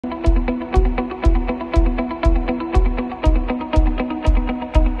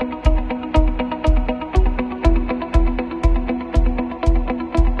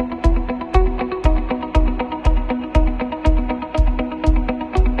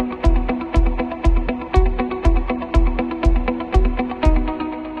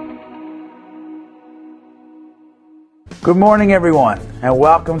Good morning, everyone, and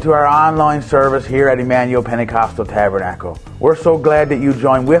welcome to our online service here at Emmanuel Pentecostal Tabernacle. We're so glad that you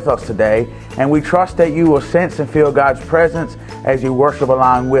joined with us today, and we trust that you will sense and feel God's presence as you worship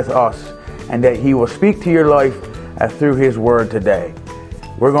along with us, and that He will speak to your life through His Word today.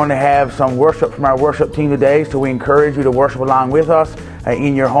 We're going to have some worship from our worship team today, so we encourage you to worship along with us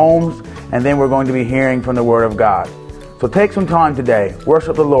in your homes, and then we're going to be hearing from the Word of God. So take some time today,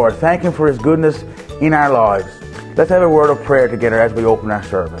 worship the Lord, thank Him for His goodness in our lives. Let's have a word of prayer together as we open our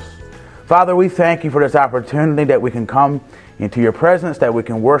service. Father, we thank you for this opportunity that we can come into your presence, that we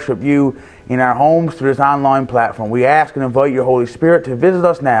can worship you in our homes through this online platform. We ask and invite your Holy Spirit to visit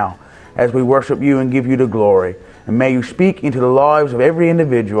us now as we worship you and give you the glory. And may you speak into the lives of every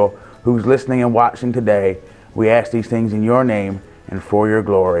individual who's listening and watching today. We ask these things in your name and for your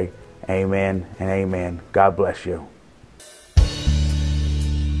glory. Amen and amen. God bless you.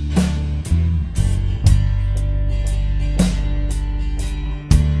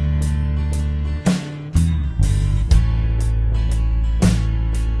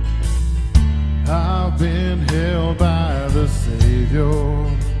 I've been held by the Savior.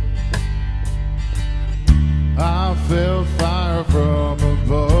 I felt fire from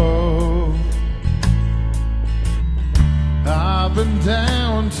above. I've been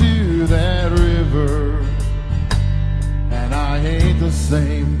down to that river, and I ain't the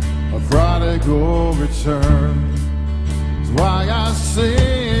same. A prodigal return. That's why I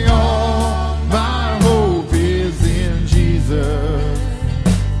sing, all my hope is in Jesus.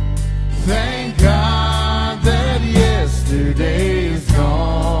 Thank God that yesterday's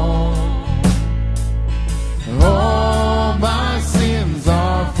gone. All my sins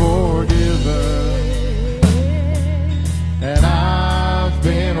are forgiven, and I've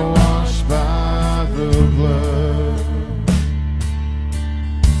been washed by the blood.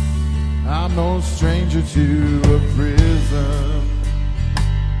 I'm no stranger to a prison.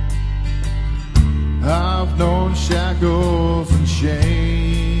 I've known shackles and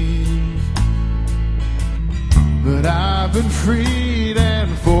chains, but I've been freed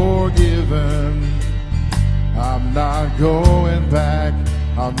and forgiven. I'm not going back,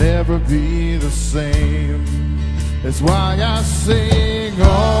 I'll never be the same. That's why I sing,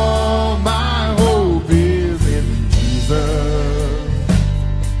 all my hope is in Jesus.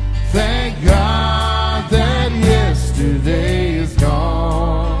 Thank God that yesterday is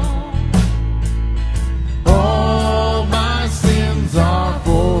gone. All my sins are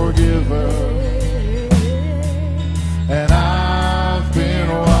forgiven, and I've been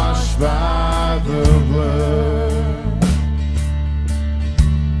washed by the blood.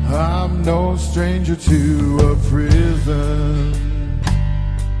 I'm no stranger to a prison.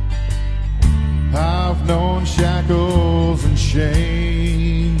 I've known shackles and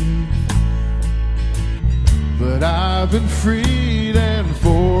chains, but I've been freed and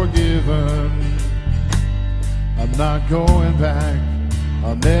forgiven. I'm not going back,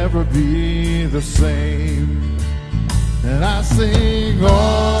 I'll never be the same. And I sing,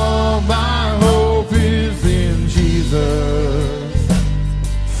 all my hope is in Jesus.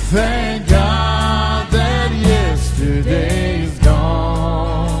 Thank God that yesterday's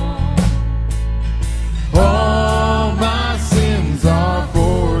gone. All my sins are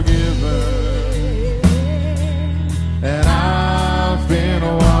forgiven, and I've been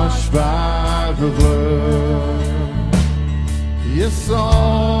washed by the blood. Yes,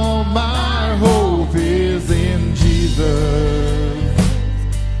 all my hope is in Jesus.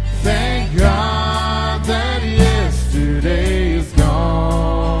 Thank God that yesterday's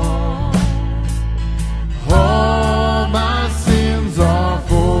gone. All my sins are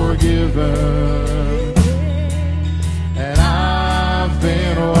forgiven, and I've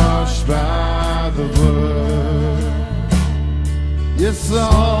been washed by the blood. Yes,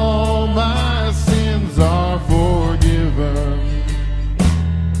 all my sins are forgiven,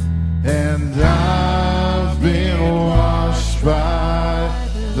 and I've been washed by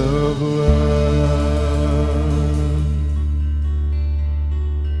the blood.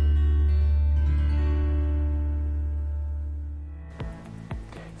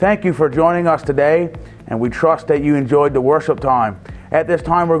 Thank you for joining us today, and we trust that you enjoyed the worship time. At this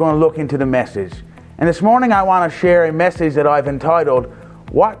time, we're going to look into the message. And this morning, I want to share a message that I've entitled,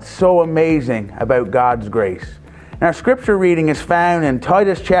 What's So Amazing About God's Grace? And our scripture reading is found in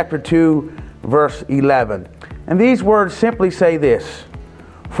Titus chapter 2, verse 11. And these words simply say this: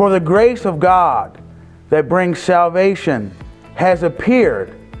 For the grace of God that brings salvation has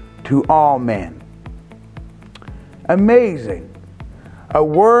appeared to all men. Amazing. A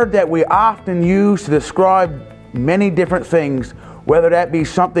word that we often use to describe many different things, whether that be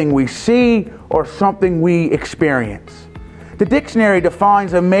something we see or something we experience. The dictionary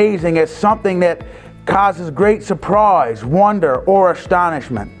defines amazing as something that causes great surprise, wonder, or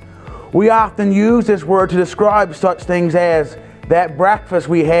astonishment. We often use this word to describe such things as that breakfast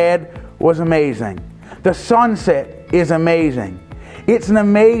we had was amazing. The sunset is amazing. It's an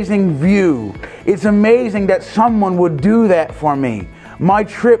amazing view. It's amazing that someone would do that for me. My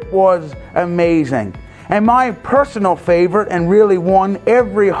trip was amazing. And my personal favorite, and really one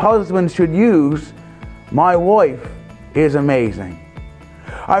every husband should use, my wife is amazing.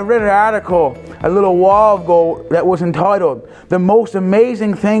 I read an article a little while ago that was entitled, "The Most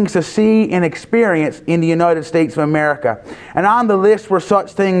Amazing Things to See and Experience in the United States of America." And on the list were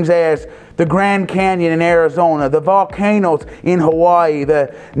such things as the Grand Canyon in Arizona, the volcanoes in Hawaii,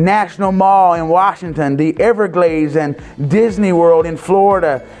 the National Mall in Washington, the Everglades and Disney World in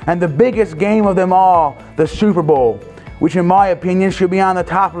Florida, and the biggest game of them all, the Super Bowl, which in my opinion should be on the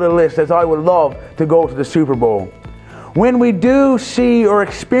top of the list, as I would love to go to the Super Bowl. When we do see or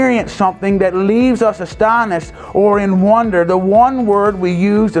experience something that leaves us astonished or in wonder, the one word we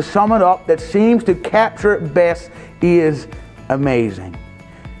use to sum it up that seems to capture it best is amazing.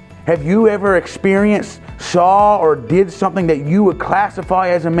 Have you ever experienced, saw, or did something that you would classify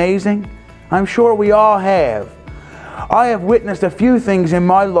as amazing? I'm sure we all have. I have witnessed a few things in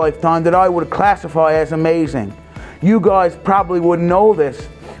my lifetime that I would classify as amazing. You guys probably wouldn't know this,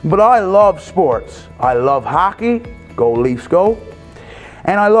 but I love sports. I love hockey. Go Leafs go.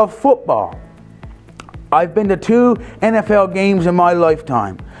 And I love football. I've been to 2 NFL games in my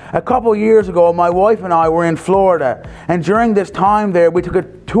lifetime. A couple years ago, my wife and I were in Florida, and during this time there, we took a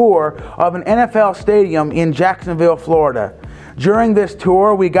tour of an NFL stadium in Jacksonville, Florida. During this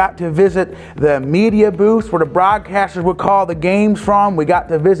tour, we got to visit the media booths where the broadcasters would call the games from. We got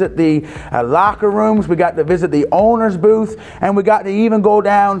to visit the locker rooms. We got to visit the owner's booth, and we got to even go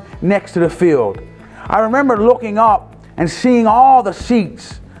down next to the field. I remember looking up and seeing all the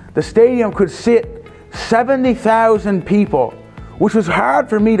seats. The stadium could sit 70,000 people, which was hard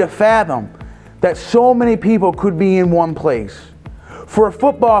for me to fathom that so many people could be in one place. For a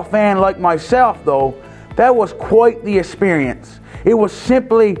football fan like myself, though, that was quite the experience. It was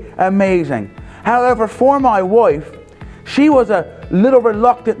simply amazing. However, for my wife, she was a little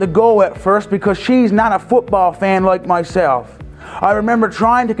reluctant to go at first because she's not a football fan like myself. I remember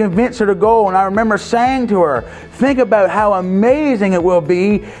trying to convince her to go, and I remember saying to her, think about how amazing it will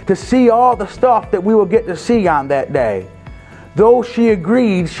be to see all the stuff that we will get to see on that day. Though she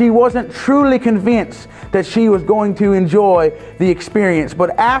agreed, she wasn't truly convinced that she was going to enjoy the experience.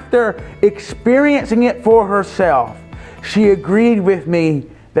 But after experiencing it for herself, she agreed with me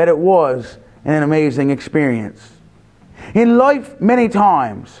that it was an amazing experience. In life, many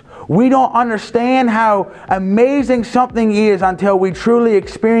times, we don't understand how amazing something is until we truly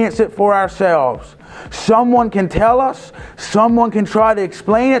experience it for ourselves. Someone can tell us, someone can try to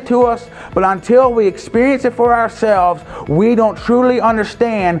explain it to us, but until we experience it for ourselves, we don't truly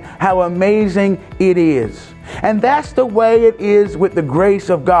understand how amazing it is. And that's the way it is with the grace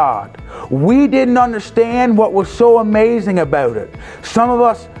of God. We didn't understand what was so amazing about it. Some of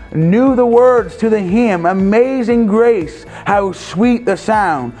us knew the words to the hymn, "Amazing Grace, how sweet the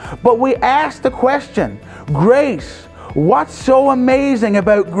sound." But we asked the question, grace, what's so amazing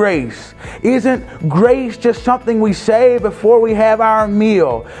about grace? Isn't grace just something we say before we have our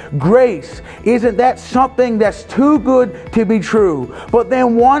meal? Grace, isn't that something that's too good to be true? But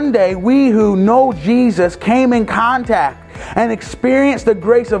then one day, we who know Jesus came in contact and experienced the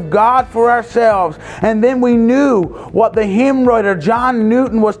grace of God for ourselves. And then we knew what the hymn writer John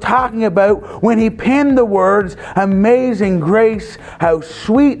Newton was talking about when he penned the words, "Amazing grace, how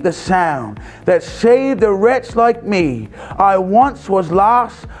sweet the sound that saved a wretch like me. I once was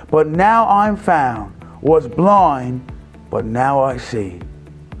lost, but now I'm found. Was blind, but now I see."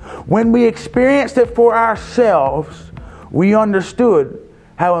 When we experienced it for ourselves, we understood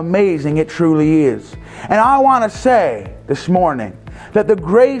how amazing it truly is. And I want to say this morning that the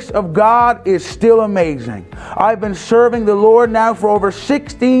grace of God is still amazing. I've been serving the Lord now for over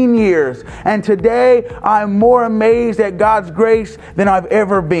 16 years, and today I'm more amazed at God's grace than I've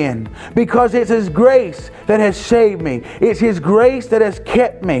ever been, because it's His grace that has saved me. It's His grace that has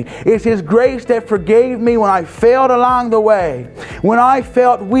kept me. It's His grace that forgave me when I failed along the way. When I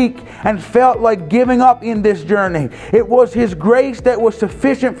felt weak and felt like giving up in this journey, it was His grace that was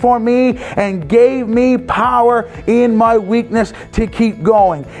sufficient for me and gave me power in my weakness to keep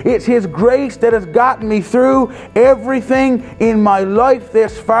going. It's His grace that has gotten me through everything in my life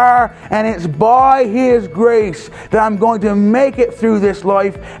this far, and it's by His grace that I'm going to make it through this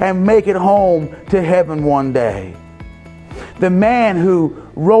life and make it home to heaven one day. The man who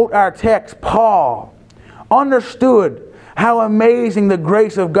wrote our text, Paul, understood how amazing the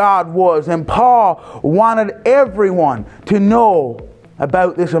grace of God was. And Paul wanted everyone to know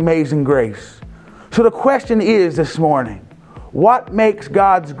about this amazing grace. So the question is this morning, what makes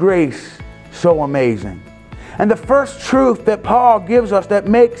God's grace so amazing? And the first truth that Paul gives us that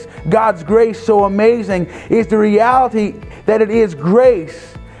makes God's grace so amazing is the reality that it is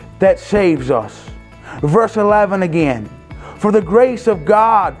grace that saves us. Verse 11 again. For the grace of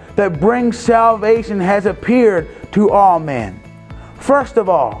God that brings salvation has appeared to all men. First of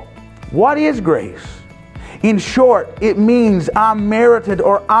all, what is grace? In short, it means unmerited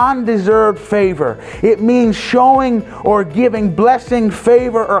or undeserved favor. It means showing or giving blessing,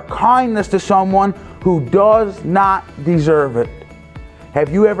 favor, or kindness to someone who does not deserve it.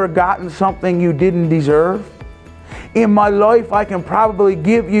 Have you ever gotten something you didn't deserve? In my life, I can probably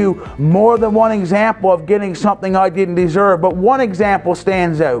give you more than one example of getting something I didn't deserve, but one example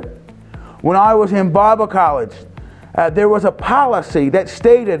stands out. When I was in Bible college, there was a policy that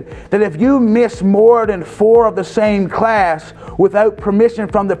stated that if you miss more than 4 of the same class without permission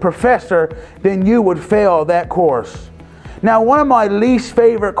from the professor, then you would fail that course. Now, one of my least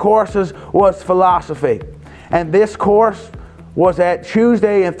favorite courses was philosophy, and this course was at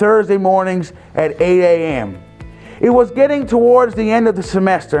Tuesday and Thursday mornings at 8 a.m. It was getting towards the end of the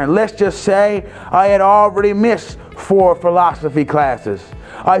semester, and let's just say I had already missed 4 philosophy classes.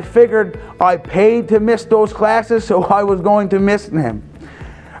 I figured I paid to miss those classes, so I was going to miss them.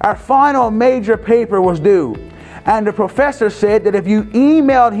 Our final major paper was due, and the professor said that if you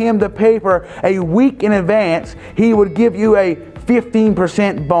emailed him the paper a week in advance, he would give you a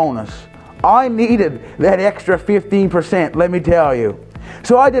 15% bonus. I needed that extra 15%, let me tell you.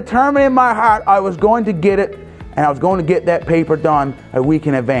 So I determined in my heart I was going to get it, and I was going to get that paper done a week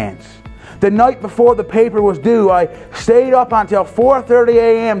in advance. The night before the paper was due, I stayed up until 4:30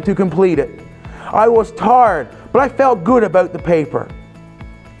 a.m. to complete it. I was tired, but I felt good about the paper.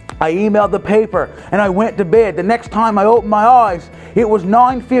 I emailed the paper and I went to bed. The next time I opened my eyes, it was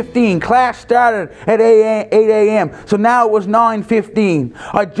 9:15. Class started at 8 a.m., so now it was 9:15.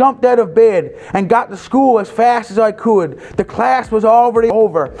 I jumped out of bed and got to school as fast as I could. The class was already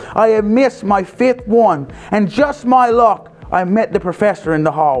over. I had missed my 5th one, and just my luck, I met the professor in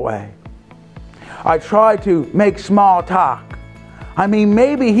the hallway. I tried to make small talk. I mean,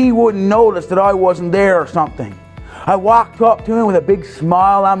 maybe he wouldn't notice that I wasn't there or something. I walked up to him with a big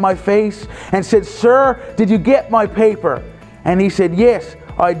smile on my face and said, "Sir, did you get my paper?" And he said, "Yes,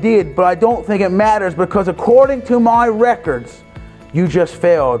 I did, but I don't think it matters because according to my records, you just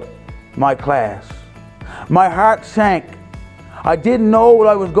failed my class." My heart sank. I didn't know what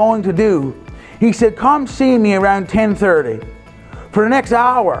I was going to do. He said, "Come see me around 10:30. For the next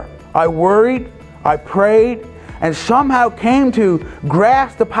hour, I worried, I prayed, and somehow came to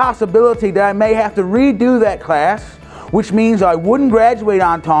grasp the possibility that I may have to redo that class, which means I wouldn't graduate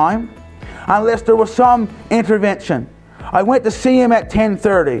on time unless there was some intervention. I went to see him at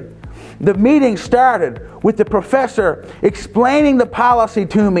 10:30. The meeting started with the professor explaining the policy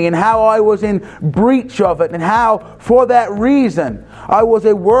to me and how I was in breach of it and how, for that reason, I was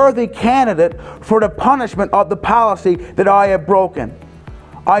a worthy candidate for the punishment of the policy that I had broken.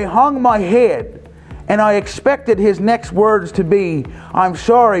 I hung my head, and I expected his next words to be, "I'm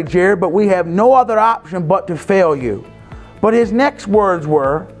sorry, Jared, but we have no other option but to fail you." But his next words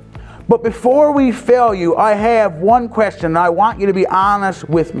were, "But before we fail you, I have one question, and I want you to be honest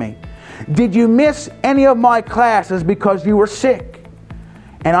with me. Did you miss any of my classes because you were sick?"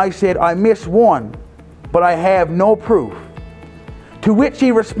 And I said, "I missed one, but I have no proof." To which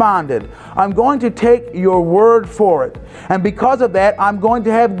he responded, "I'm going to take your word for it. And because of that, I'm going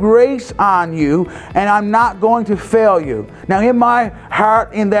to have grace on you, and I'm not going to fail you." Now, in my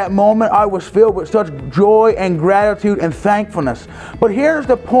heart, in that moment, I was filled with such joy and gratitude and thankfulness. But here's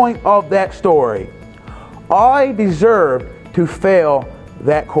the point of that story. I deserved to fail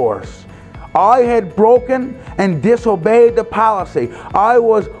that course. I had broken and disobeyed the policy. I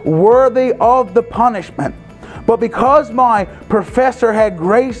was worthy of the punishment. But because my professor had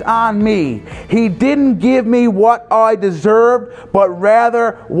grace on me, he didn't give me what I deserved, but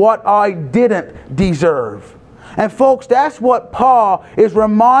rather what I didn't deserve. And folks, that's what Paul is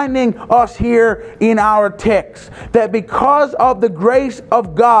reminding us here in our text. That because of the grace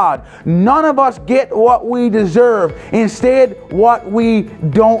of God, none of us get what we deserve. Instead, what we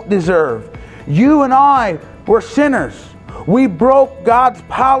don't deserve. You and I were sinners. We broke God's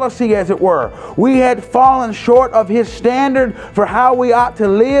policy, as it were. We had fallen short of His standard for how we ought to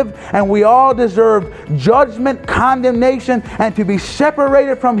live, and we all deserved judgment, condemnation, and to be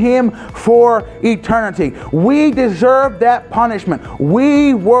separated from Him for eternity. We deserved that punishment.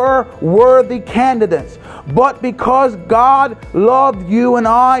 We were worthy candidates. But because God loved you and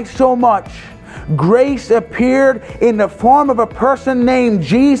I so much, grace appeared in the form of a person named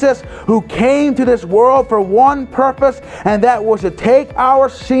Jesus, who came to this world for one purpose, and that was to take our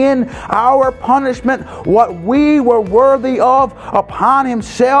sin, our punishment, what we were worthy of, upon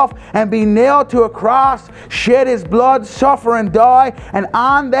himself and be nailed to a cross, shed his blood, suffer and die, and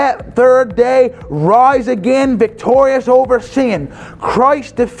on that third day rise again victorious over sin.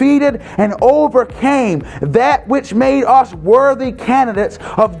 Christ defeated and overcame that which made us worthy candidates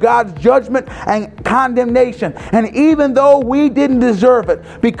of God's judgment and condemnation. And even though we didn't deserve it,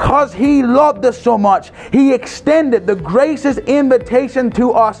 because he loved us so much, he extended the gracious invitation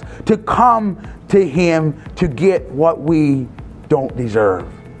to us to come to him to get what we don't deserve.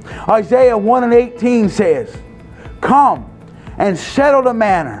 Isaiah 1:18 says, "Come and settle the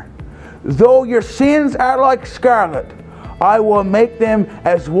matter. Though your sins are like scarlet, I will make them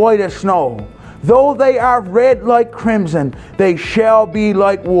as white as snow. Though they are red like crimson, they shall be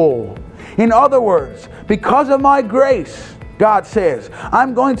like wool." In other words, because of my grace, God says,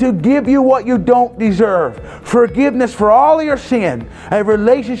 I'm going to give you what you don't deserve. Forgiveness for all your sin, a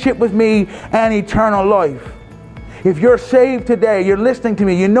relationship with me, and eternal life. If you're saved today, you're listening to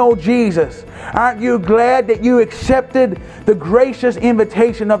me, you know Jesus, aren't you glad that you accepted the gracious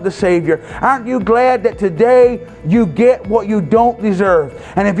invitation of the Savior? Aren't you glad that today you get what you don't deserve?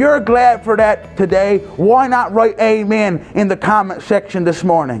 And if you're glad for that today, why not write amen in the comment section this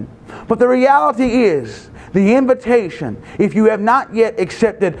morning? But the reality is, the invitation, if you have not yet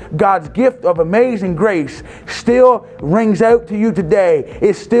accepted God's gift of amazing grace, still rings out to you today.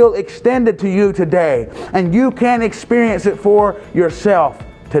 It's still extended to you today. And you can experience it for yourself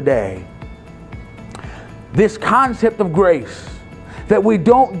today. This concept of grace, that we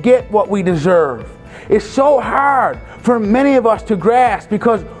don't get what we deserve, is so hard for many of us to grasp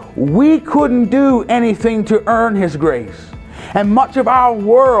because we couldn't do anything to earn his grace. And much of our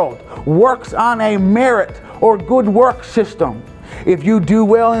world works on a merit or good work system. If you do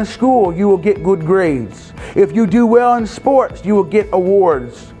well in school, you will get good grades. If you do well in sports, you will get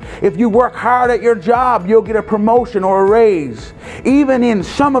awards. If you work hard at your job, you'll get a promotion or a raise. Even in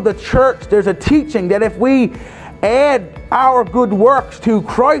some of the church, there's a teaching that if we add our good works to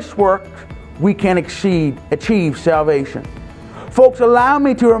Christ's work, we can achieve salvation. Folks, allow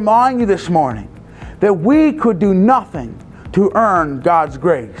me to remind you this morning that we could do nothing to earn God's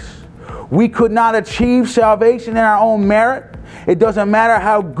grace. We could not achieve salvation in our own merit. It doesn't matter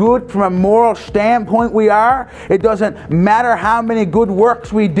how good from a moral standpoint we are. It doesn't matter how many good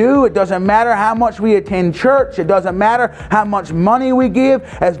works we do. It doesn't matter how much we attend church. It doesn't matter how much money we give.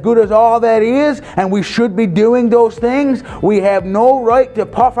 As good as all that is, and we should be doing those things, we have no right to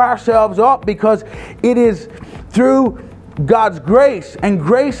puff ourselves up, because it is through God's grace and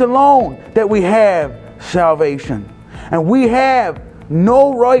grace alone that we have salvation. And we have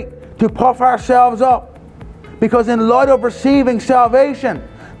no right to puff ourselves up, because in light of receiving salvation,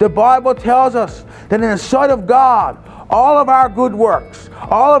 the Bible tells us that in the sight of God, all of our good works,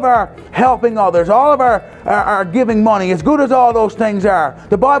 all of our helping others, all of our giving money, as good as all those things are,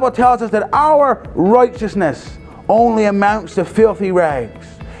 the Bible tells us that our righteousness only amounts to filthy rags.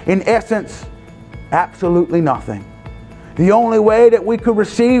 In essence, absolutely nothing. The only way that we could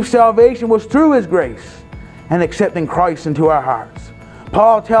receive salvation was through his grace and accepting Christ into our hearts.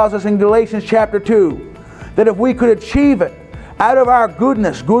 Paul tells us in Galatians chapter 2 that if we could achieve it out of our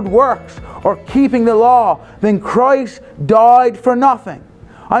goodness, good works, or keeping the law, then Christ died for nothing.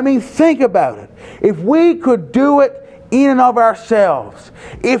 I mean, think about it. If we could do it in and of ourselves,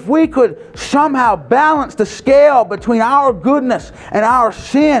 if we could somehow balance the scale between our goodness and our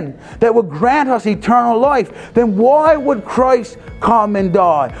sin that would grant us eternal life, then why would Christ come and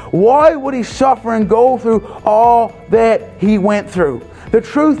die? Why would he suffer and go through all that he went through? The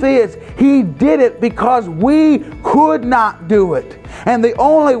truth is, he did it because we could not do it. And the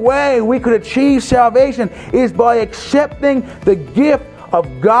only way we could achieve salvation is by accepting the gift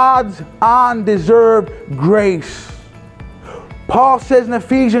of God's undeserved grace. Paul says in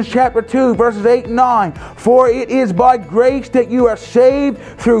Ephesians chapter 2, verses 8 and 9, "For it is by grace that you are saved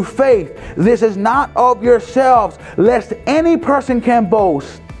through faith. This is not of yourselves, lest any person can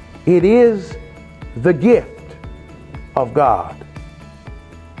boast. It is the gift of God."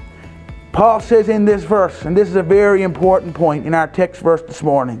 Paul says in this verse, and this is a very important point in our text verse this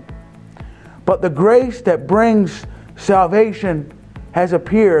morning, "But the grace that brings salvation has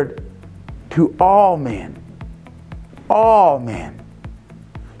appeared to all men." All men.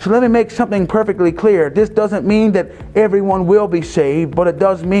 So let me make something perfectly clear. This doesn't mean that everyone will be saved, but it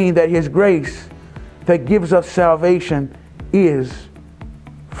does mean that his grace that gives us salvation is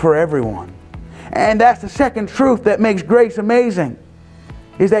for everyone. And that's the second truth that makes grace amazing,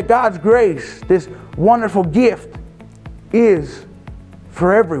 is that God's grace, this wonderful gift, is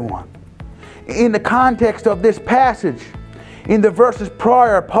for everyone. In the context of this passage, in the verses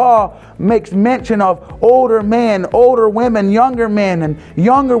prior, Paul makes mention of older men, older women, younger men and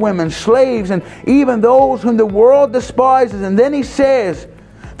younger women, slaves, and even those whom the world despises. And then he says,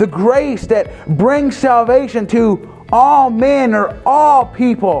 the grace that brings salvation to all men or all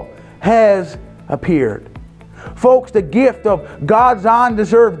people has appeared. Folks, the gift of God's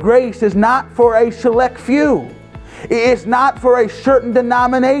undeserved grace is not for a select few. It's not for a certain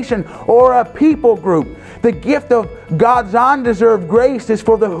denomination or a people group. The gift of God's undeserved grace is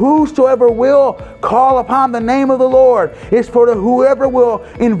for the whosoever will call upon the name of the Lord. It's for the whoever will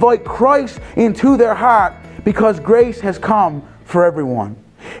invite Christ into their heart, because grace has come for everyone.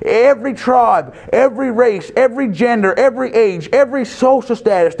 Every tribe, every race, every gender, every age, every social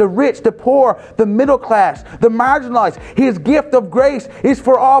status, the rich, the poor, the middle class, the marginalized. His gift of grace is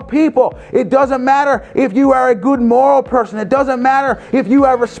for all people. It doesn't matter if you are a good moral person. It doesn't matter if you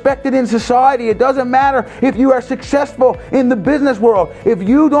are respected in society. It doesn't matter if you are successful in the business world. If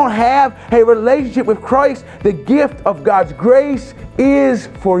you don't have a relationship with Christ, the gift of God's grace is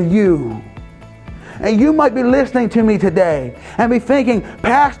for you. And you might be listening to me today and be thinking,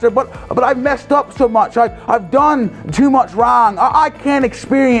 Pastor, but I've messed up so much. I've done too much wrong. I can't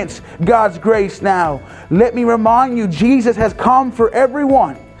experience God's grace now. Let me remind you, Jesus has come for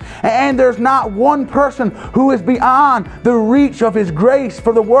everyone. And there's not one person who is beyond the reach of His grace.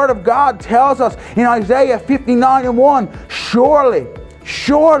 For the Word of God tells us in Isaiah 59:1, surely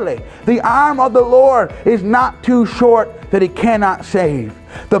the arm of the Lord is not too short that He cannot save.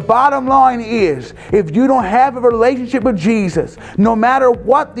 The bottom line is, if you don't have a relationship with Jesus, no matter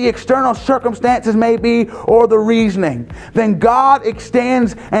what the external circumstances may be or the reasoning, then God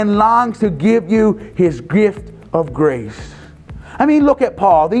extends and longs to give you His gift of grace. I mean, look at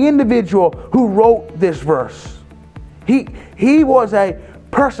Paul, the individual who wrote this verse. He was a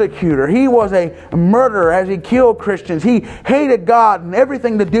persecutor. He was a murderer as he killed Christians. He hated God and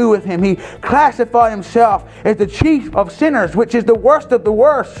everything to do with Him. He classified himself as the chief of sinners, which is the worst of the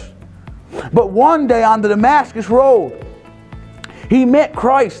worst. But one day on the Damascus Road, he met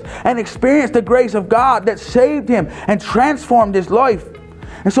Christ and experienced the grace of God that saved him and transformed his life.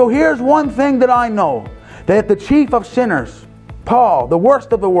 And so here's one thing that I know, that the chief of sinners, Paul, the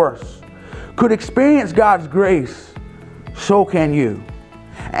worst of the worst, could experience God's grace, so can you.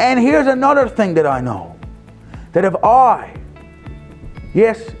 And here's another thing that I know, that if I,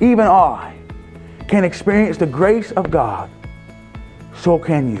 yes, even I, can experience the grace of God, so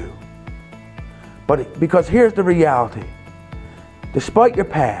can you. But because here's the reality. Despite your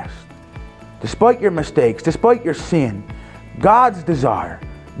past, despite your mistakes, despite your sin, God's desire,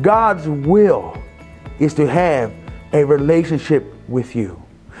 God's will is to have a relationship with you.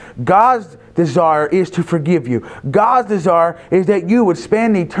 God's desire is to forgive you. God's desire is that you would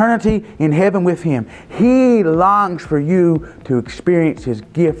spend eternity in heaven with Him. He longs for you to experience His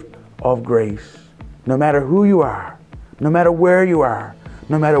gift of grace. No matter who you are, no matter where you are,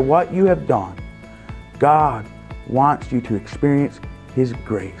 no matter what you have done, God wants you to experience His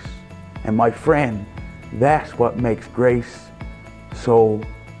grace. And my friend, that's what makes grace so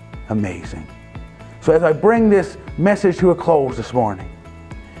amazing. So as I bring this message to a close this morning,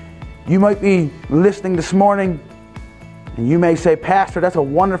 you might be listening this morning and you may say, Pastor, that's a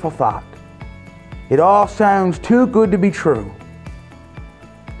wonderful thought. It all sounds too good to be true.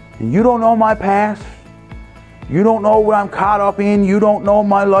 And you don't know my past. You don't know what I'm caught up in. You don't know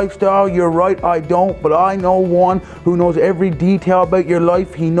my lifestyle. You're right, I don't. But I know one who knows every detail about your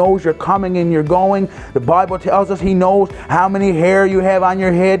life. He knows your coming and your going. The Bible tells us He knows how many hair you have on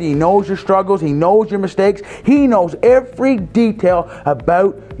your head. He knows your struggles. He knows your mistakes. He knows every detail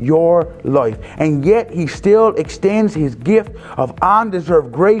about your life. And yet He still extends His gift of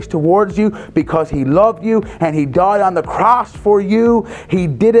undeserved grace towards you because He loved you and He died on the cross for you. He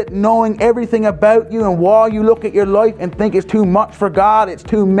did it knowing everything about you. And while you look at your life and think it's too much for God, it's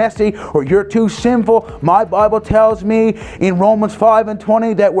too messy, or you're too sinful, my Bible tells me in Romans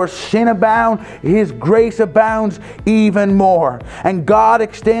 5:20 that where sin abounds, His grace abounds even more. And God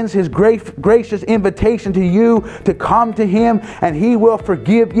extends His gracious invitation to you to come to Him, and He will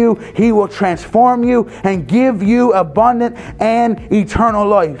forgive you, He will transform you, and give you abundant and eternal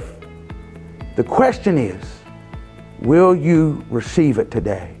life. The question is, will you receive it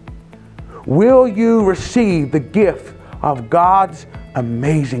today? Will you receive the gift of God's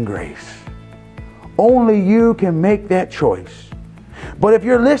amazing grace? Only you can make that choice. But if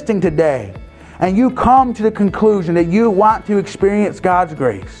you're listening today and you come to the conclusion that you want to experience God's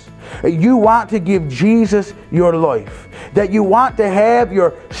grace, you want to give Jesus your life, that you want to have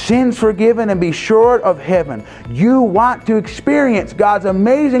your sins forgiven and be sure of heaven. You want to experience God's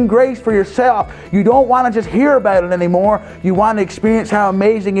amazing grace for yourself. You don't want to just hear about it anymore. You want to experience how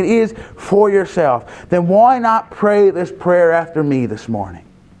amazing it is for yourself. Then why not pray this prayer after me this morning?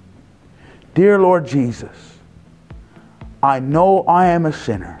 Dear Lord Jesus, I know I am a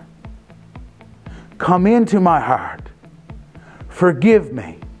sinner. Come into my heart. Forgive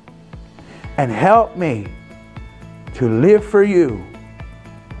me and help me to live for you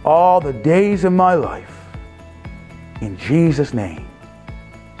all the days of my life. In Jesus' name,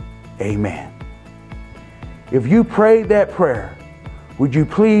 amen. If you prayed that prayer, would you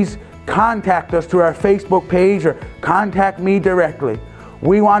please contact us through our Facebook page or contact me directly.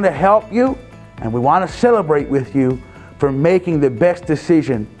 We want to help you and we want to celebrate with you for making the best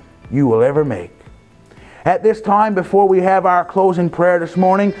decision you will ever make. At this time, before we have our closing prayer this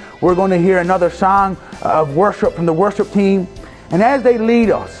morning, we're going to hear another song of worship from the worship team. And as they lead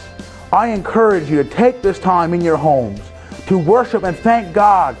us, I encourage you to take this time in your homes to worship and thank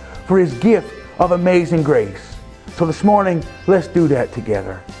God for His gift of amazing grace. So this morning, let's do that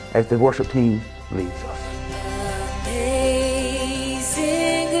together as the worship team leads us.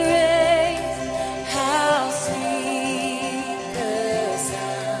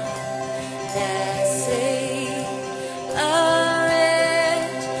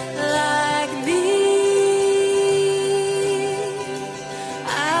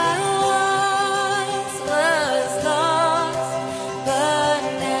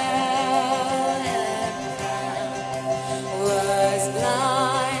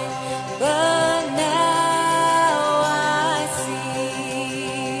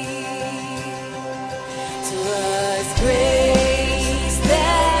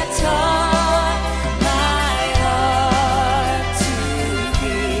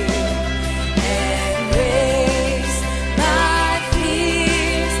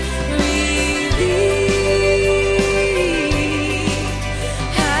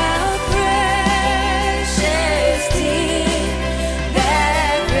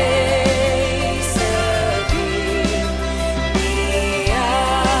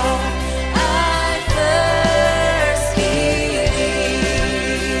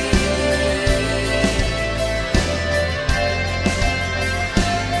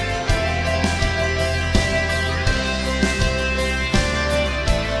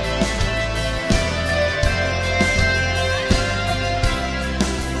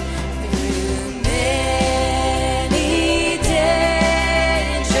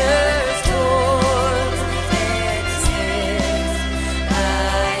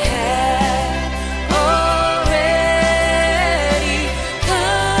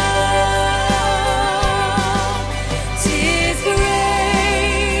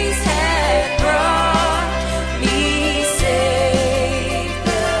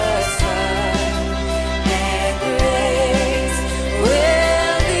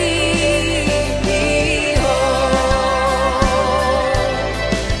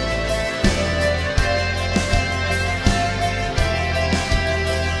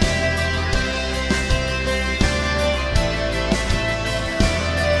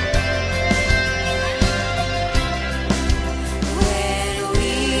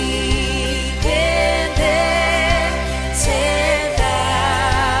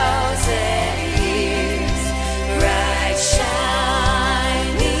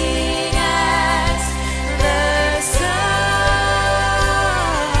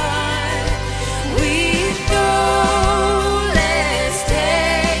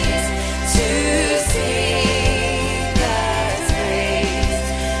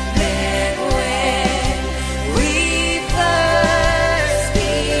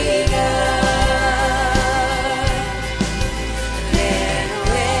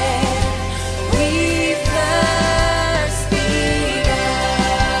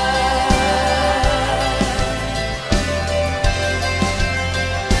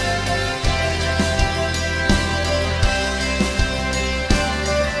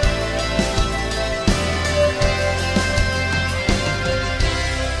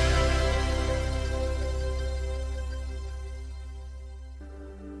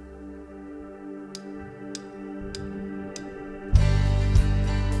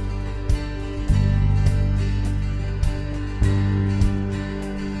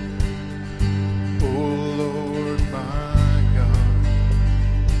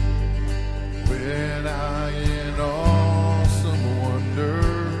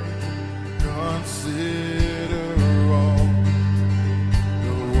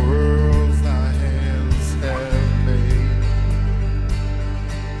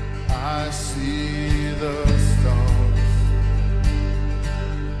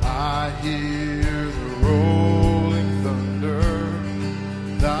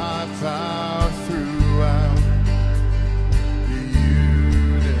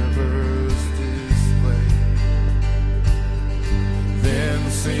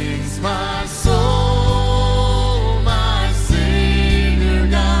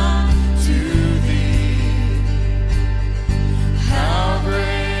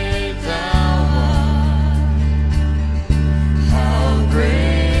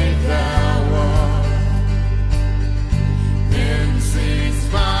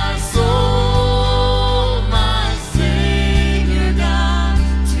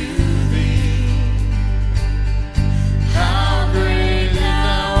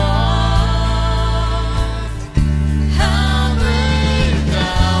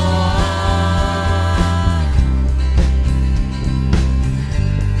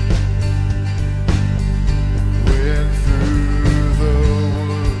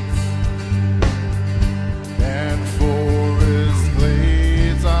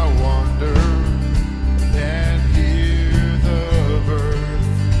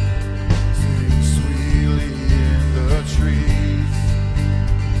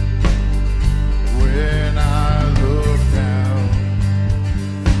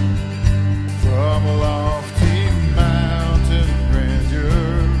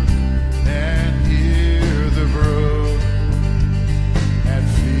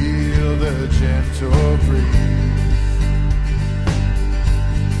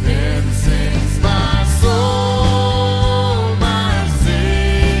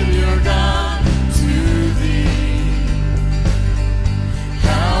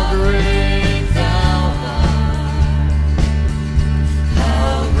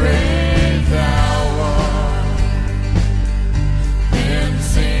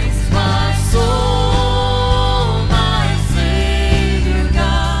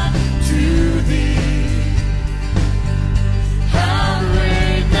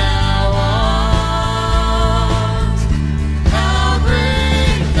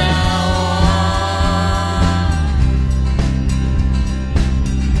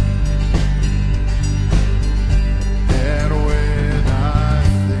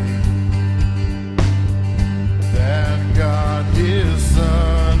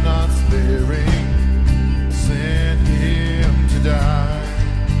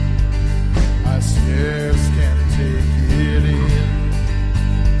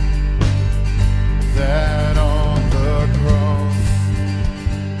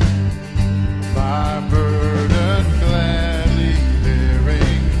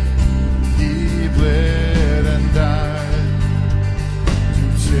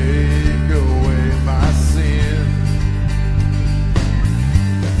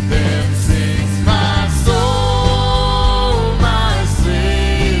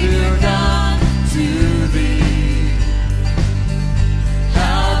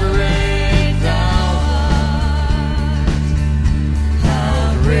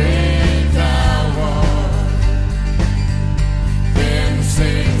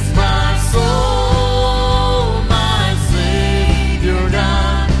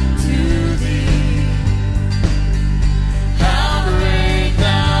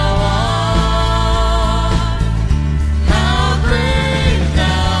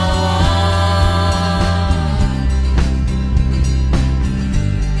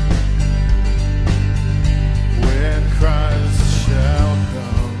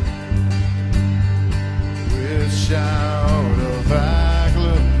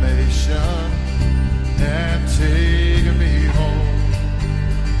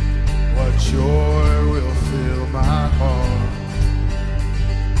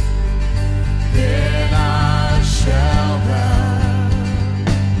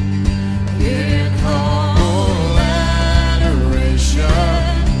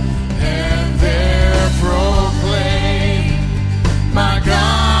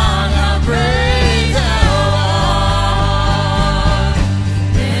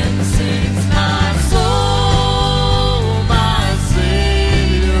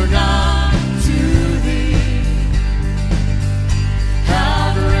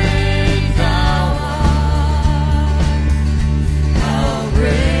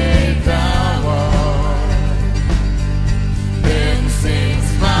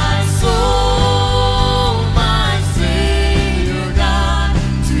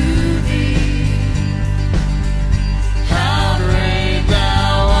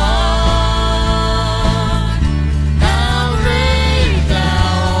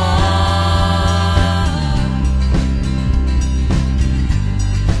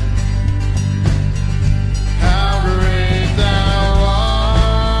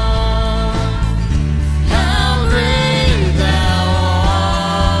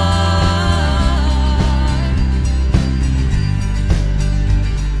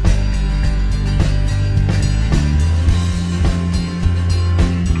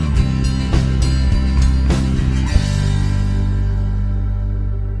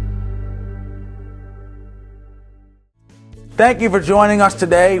 Thank you for joining us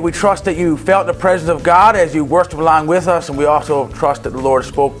today. We trust that you felt the presence of God as you worshiped along with us, and we also trust that the Lord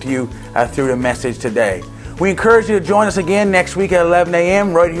spoke to you through the message today. We encourage you to join us again next week at 11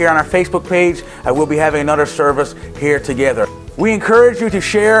 a.m. right here on our Facebook page. We'll be having another service here together. We encourage you to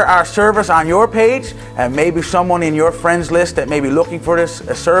share our service on your page, and maybe someone in your friends list that may be looking for this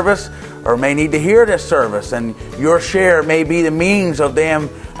service or may need to hear this service, and your share may be the means of them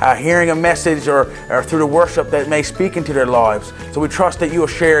hearing a message or through the worship that may speak into their lives. So we trust that you will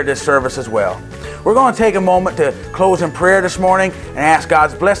share this service as well. We're going to take a moment to close in prayer this morning and ask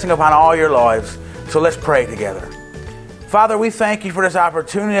God's blessing upon all your lives. So let's pray together. Father, we thank you for this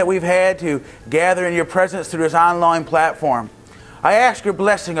opportunity that we've had to gather in your presence through this online platform. I ask your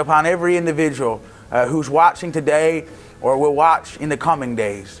blessing upon every individual who's watching today or will watch in the coming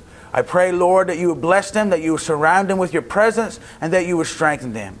days. I pray, Lord, that you would bless them, that you would surround them with your presence, and that you would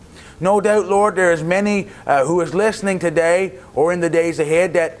strengthen them. No doubt, Lord, there is many who is listening today or in the days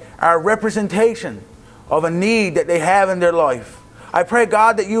ahead that are a representation of a need that they have in their life. I pray,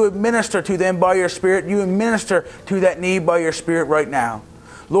 God, that you would minister to them by your Spirit. You would minister to that need by your Spirit right now.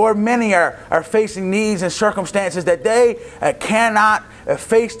 Lord, many are facing needs and circumstances that they cannot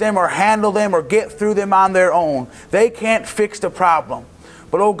face them or handle them or get through them on their own. They can't fix the problem.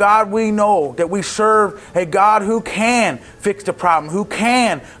 But, oh God, we know that we serve a God who can fix the problem, who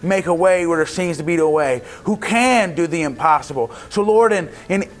can make a way where there seems to be no way, who can do the impossible. So, Lord, in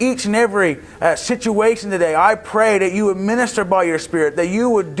each and every situation today, I pray that you would minister by your Spirit, that you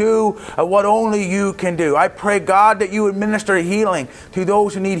would do what only you can do. I pray, God, that you would minister healing to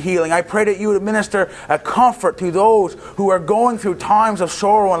those who need healing. I pray that you would administer comfort to those who are going through times of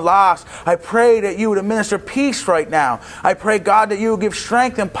sorrow and loss. I pray that you would administer peace right now. I pray, God, that you would give strength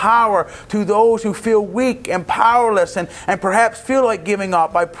and power to those who feel weak and powerless and perhaps feel like giving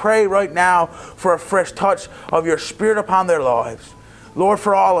up. I pray right now for a fresh touch of your Spirit upon their lives. Lord,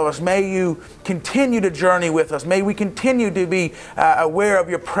 for all of us, may you continue to journey with us. May we continue to be aware of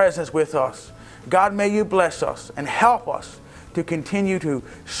your presence with us. God, may you bless us and help us to continue to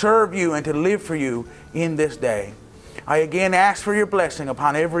serve you and to live for you in this day. I again ask for your blessing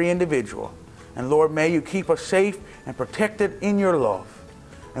upon every individual. And Lord, may you keep us safe and protected in your love.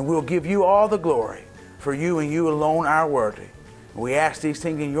 And we'll give you all the glory, for you and you alone are worthy. And we ask these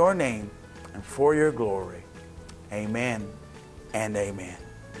things in your name and for your glory. Amen and amen.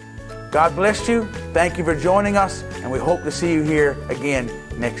 God bless you. Thank you for joining us, and we hope to see you here again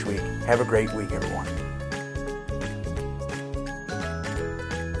next week. Have a great week, everyone.